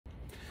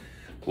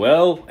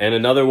Well, and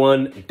another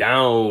one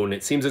down.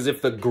 It seems as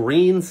if the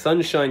Green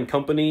Sunshine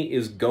Company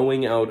is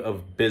going out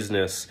of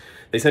business.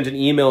 They sent an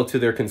email to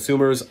their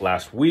consumers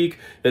last week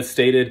that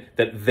stated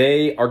that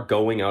they are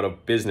going out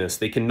of business.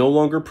 They can no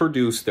longer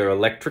produce their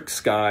Electric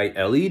Sky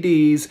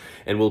LEDs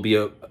and will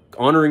be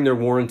honoring their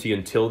warranty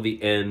until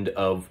the end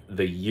of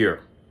the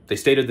year. They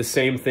stated the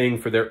same thing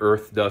for their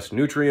earth dust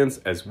nutrients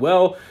as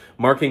well,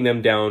 marking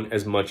them down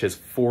as much as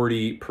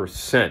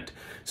 40%.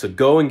 So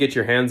go and get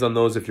your hands on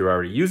those if you're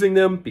already using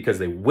them, because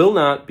they will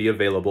not be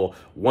available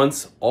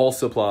once all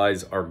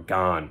supplies are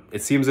gone.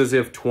 It seems as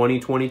if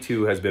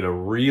 2022 has been a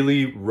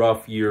really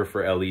rough year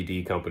for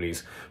LED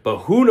companies,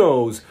 but who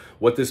knows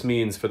what this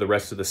means for the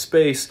rest of the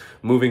space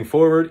moving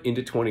forward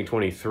into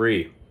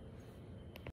 2023.